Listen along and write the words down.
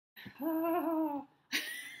Oh.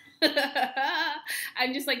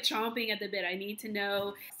 I'm just like chomping at the bit. I need to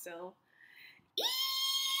know. So,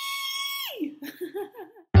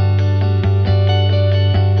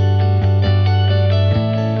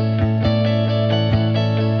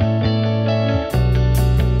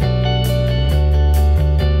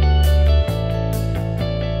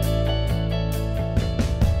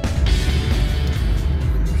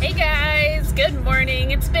 hey guys, good morning.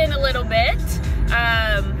 It's been a little bit,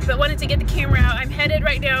 but wanted to get the camera out. I'm headed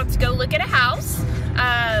right now to go look at a house.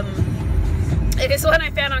 It is one I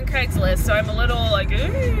found on Craigslist, so I'm a little like,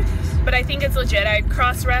 but I think it's legit. I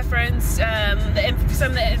cross-referenced some of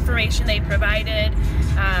the information they provided,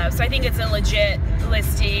 so I think it's a legit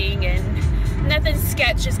listing and nothing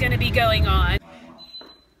sketch is going to be going on.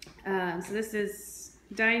 So this is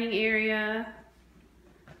dining area,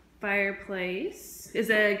 fireplace. Is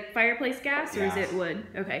a fireplace gas or is it wood?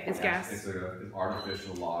 Okay, it's gas. It's an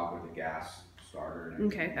artificial log with a gas starter. And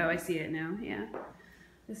okay, oh, I see it now, yeah.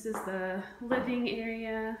 This is the living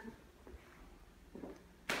area.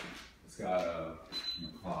 It's got a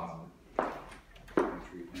closet,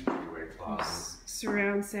 entryway closet.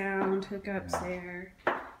 Surround sound hookups there.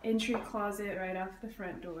 Entry closet right off the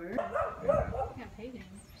front door. Yeah, paving.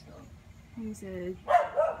 There's a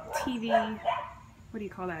TV, what do you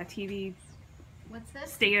call that, a TV What's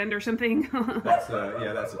this? stand or something? That's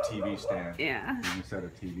a TV stand. Yeah. You can set a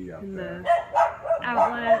TV up and there. The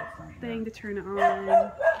outlet thing to turn it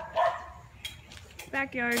on.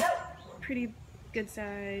 Backyard, pretty good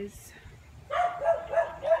size.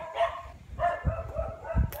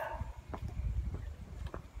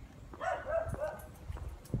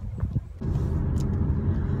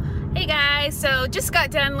 Hey guys, so just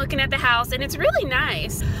got done looking at the house and it's really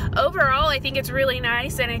nice. Overall, I think it's really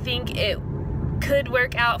nice and I think it could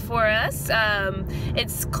work out for us.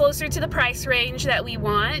 It's closer to the price range that we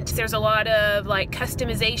want. There's a lot of like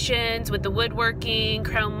customizations with the woodworking,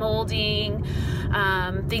 crown molding,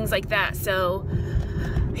 things like that. So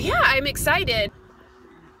yeah, I'm excited.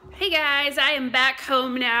 Hey guys, I am back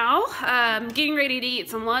home now, getting ready to eat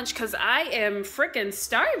some lunch because I am freaking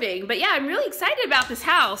starving. But yeah, I'm really excited about this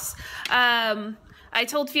house. I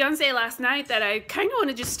told fiance last night that I kind of want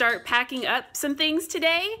to just start packing up some things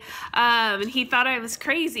today, and he thought I was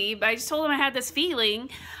crazy, but I just told him I had this feeling.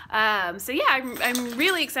 So yeah, I'm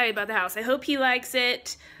really excited about the house. I hope he likes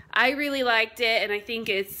it. I really liked it, and I think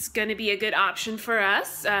it's going to be a good option for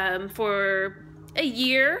us for a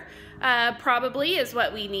year. Probably is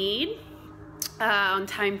what we need on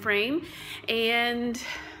time frame, and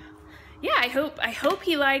yeah, I hope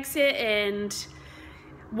he likes it and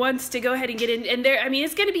wants to go ahead and get in. And I mean,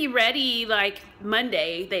 it's going to be ready like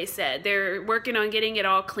Monday. They said they're working on getting it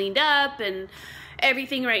all cleaned up and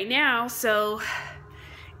everything right now. So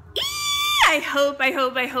I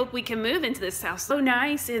hope we can move into this house. So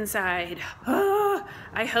nice inside. Oh,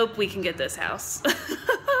 I hope we can get this house.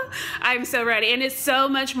 I'm so ready, and it's so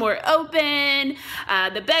much more open.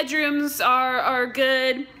 The bedrooms are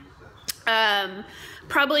good.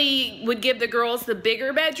 Probably would give the girls the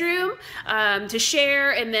bigger bedroom to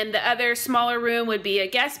share, and then the other smaller room would be a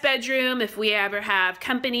guest bedroom if we ever have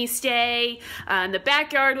company stay. The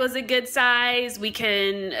backyard was a good size. We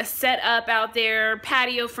can set up out there,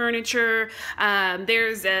 patio furniture.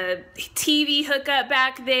 There's a TV hookup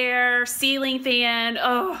back there, ceiling fan.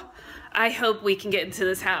 Oh, I hope we can get into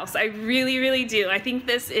this house. I really, really do. I think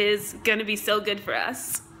this is gonna be so good for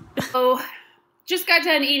us. So, just got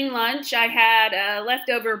done eating lunch. I had a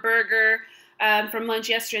leftover burger from lunch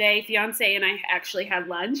yesterday. Fiance and I actually had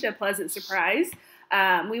lunch, a pleasant surprise.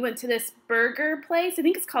 We went to this burger place. I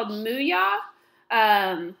think it's called Mooyah.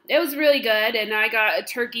 It was really good, and I got a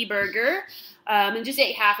turkey burger and just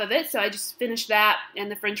ate half of it. So I just finished that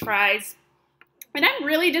and the french fries. And I'm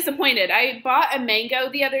really disappointed. I bought a mango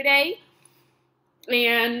the other day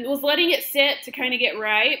and was letting it sit to kind of get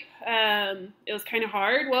ripe. It was kind of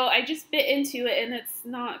hard. Well, I just bit into it and it's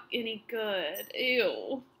not any good.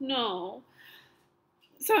 Ew, no.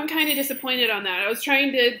 So I'm kind of disappointed on that. I was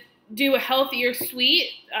trying to do a healthier sweet,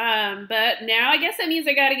 but now I guess that means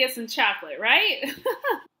I got to get some chocolate, right?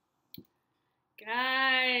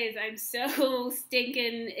 Guys, I'm so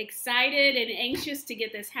stinking excited and anxious to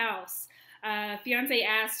get this house. Fiance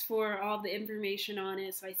asked for all the information on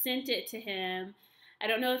it, so I sent it to him. I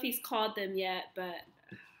don't know if he's called them yet, but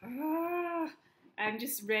I'm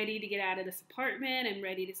just ready to get out of this apartment. I'm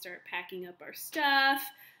ready to start packing up our stuff,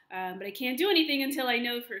 but I can't do anything until I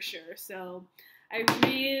know for sure. So I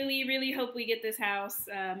really, really hope we get this house.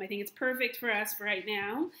 I think it's perfect for us for right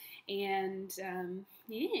now, and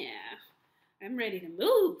yeah, I'm ready to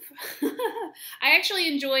move. I actually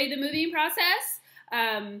enjoy the moving process.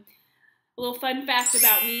 A little fun fact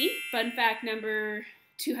about me. Fun fact number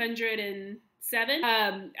 207.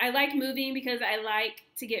 I like moving because I like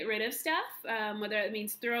to get rid of stuff, whether it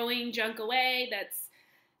means throwing junk away that's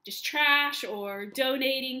just trash or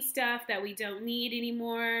donating stuff that we don't need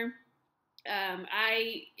anymore.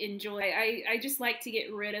 I just like to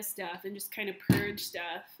get rid of stuff and just kind of purge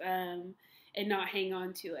stuff, and not hang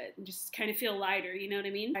on to it and just kind of feel lighter, you know what I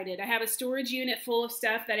mean? I have a storage unit full of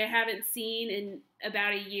stuff that I haven't seen in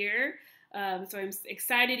about a year. So I'm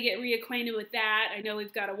excited to get reacquainted with that. I know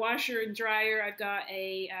we've got a washer and dryer. I've got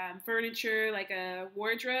a furniture, like a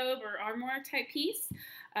wardrobe or armoire type piece.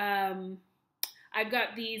 I've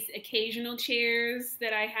got these occasional chairs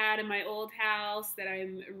that I had in my old house that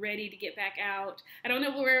I'm ready to get back out. I don't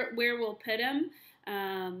know where we'll put them.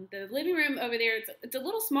 The living room over there, it's a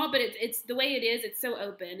little small, but it's the way it is. It's so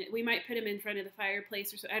open. We might put them in front of the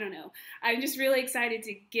fireplace or so. I don't know. I'm just really excited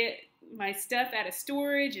to get my stuff out of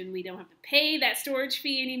storage, and we don't have to pay that storage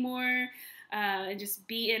fee anymore, and just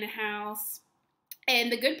be in a house.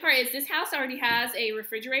 And the good part is this house already has a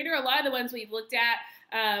refrigerator. A lot of the ones we've looked at,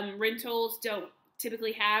 rentals don't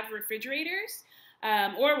typically have refrigerators,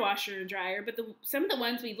 or washer and dryer, but some of the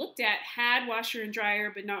ones we looked at had washer and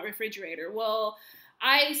dryer but not refrigerator. Well,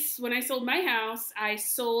 when I sold my house, I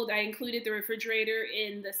included the refrigerator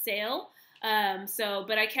in the sale,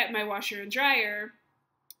 but I kept my washer and dryer.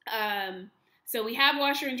 So we have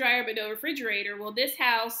washer and dryer but no refrigerator. Well, this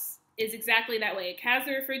house is exactly that way. It has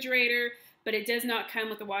a refrigerator, but it does not come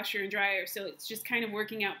with a washer and dryer, so it's just kind of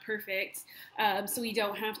working out perfect. So we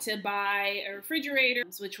don't have to buy a refrigerator,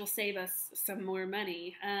 which will save us some more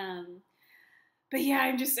money. But yeah,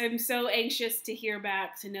 I'm so anxious to hear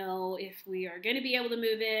back to know if we are going to be able to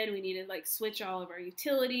move in. We need to like switch all of our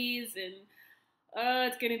utilities, and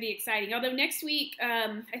it's going to be exciting. Although next week,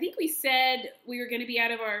 I think we said we were going to be out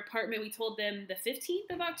of our apartment. We told them the 15th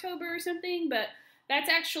of October or something, but that's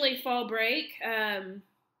actually fall break.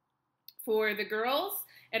 For the girls,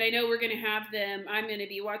 and I know we're going to have them. I'm going to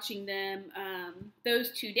be watching them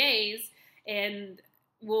those 2 days, and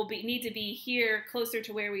we'll need to be here closer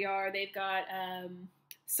to where we are. They've got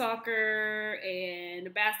soccer and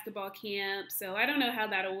a basketball camp, so I don't know how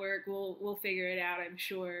that'll work. We'll figure it out, I'm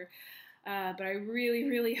sure. But I really,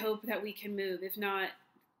 really hope that we can move. If not,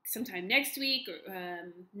 sometime next week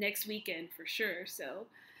or next weekend for sure. So,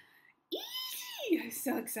 I'm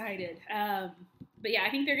so excited. But yeah,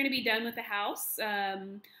 I think they're going to be done with the house.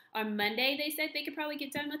 On Monday, they said they could probably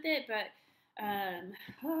get done with it, but I'm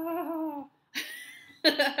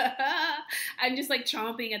just like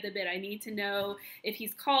chomping at the bit. I need to know if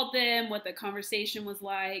he's called them, what the conversation was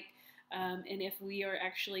like, and if we are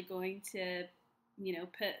actually going to,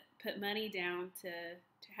 put money down to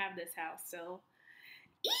have this house. So,